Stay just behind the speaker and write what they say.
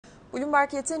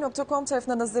BloombergHT.com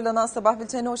tarafından hazırlanan Sabah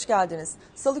Bülteni hoş geldiniz.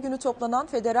 Salı günü toplanan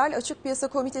Federal Açık Piyasa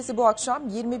Komitesi bu akşam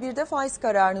 21'de faiz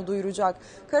kararını duyuracak.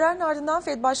 Kararın ardından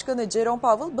Fed Başkanı Jerome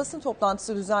Powell basın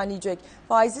toplantısı düzenleyecek.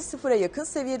 Faizi sıfıra yakın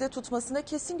seviyede tutmasına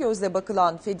kesin gözle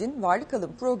bakılan Fed'in varlık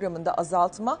alım programında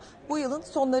azaltma bu yılın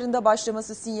sonlarında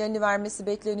başlaması sinyalini vermesi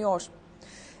bekleniyor.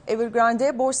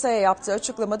 Evergrande borsaya yaptığı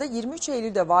açıklamada 23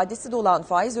 Eylül'de vadesi dolan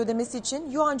faiz ödemesi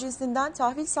için yuan cinsinden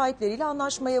tahvil sahipleriyle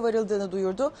anlaşmaya varıldığını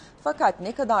duyurdu. Fakat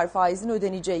ne kadar faizin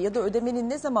ödeneceği ya da ödemenin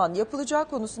ne zaman yapılacağı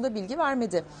konusunda bilgi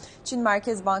vermedi. Çin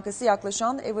Merkez Bankası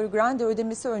yaklaşan Evergrande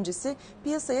ödemesi öncesi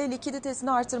piyasaya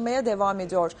likiditesini artırmaya devam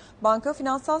ediyor. Banka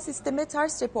finansal sisteme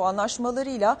ters repo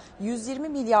anlaşmalarıyla 120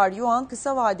 milyar yuan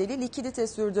kısa vadeli likidite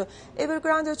sürdü.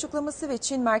 Evergrande açıklaması ve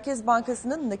Çin Merkez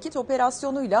Bankası'nın nakit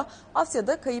operasyonuyla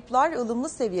Asya'da kayıplar ılımlı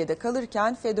seviyede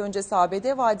kalırken Fed öncesi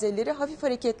ABD vadeleri hafif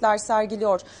hareketler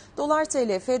sergiliyor. Dolar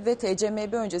TL, Fed ve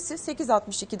TCMB öncesi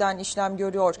 8.62'den işlem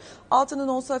görüyor. Altının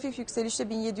onsu hafif yükselişte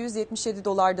 1777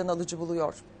 dolardan alıcı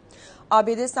buluyor.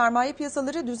 ABD Sermaye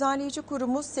Piyasaları Düzenleyici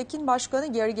Kurumu SEC'in Başkanı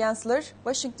Gerekenler,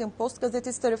 Washington Post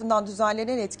gazetesi tarafından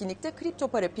düzenlenen etkinlikte kripto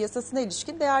para piyasasına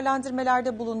ilişkin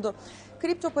değerlendirmelerde bulundu.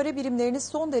 Kripto para birimlerini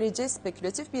son derece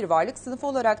spekülatif bir varlık sınıfı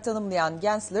olarak tanımlayan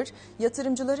Gensler,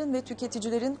 yatırımcıların ve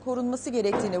tüketicilerin korunması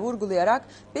gerektiğini vurgulayarak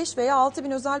 5 veya 6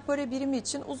 bin özel para birimi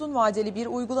için uzun vadeli bir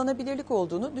uygulanabilirlik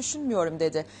olduğunu düşünmüyorum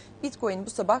dedi. Bitcoin bu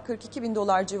sabah 42 bin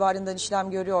dolar civarından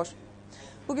işlem görüyor.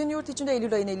 Bugün yurt içinde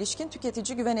Eylül ayına ilişkin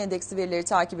tüketici güven endeksi verileri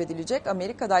takip edilecek.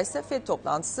 Amerika'da ise Fed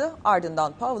toplantısı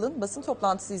ardından Powell'ın basın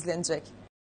toplantısı izlenecek.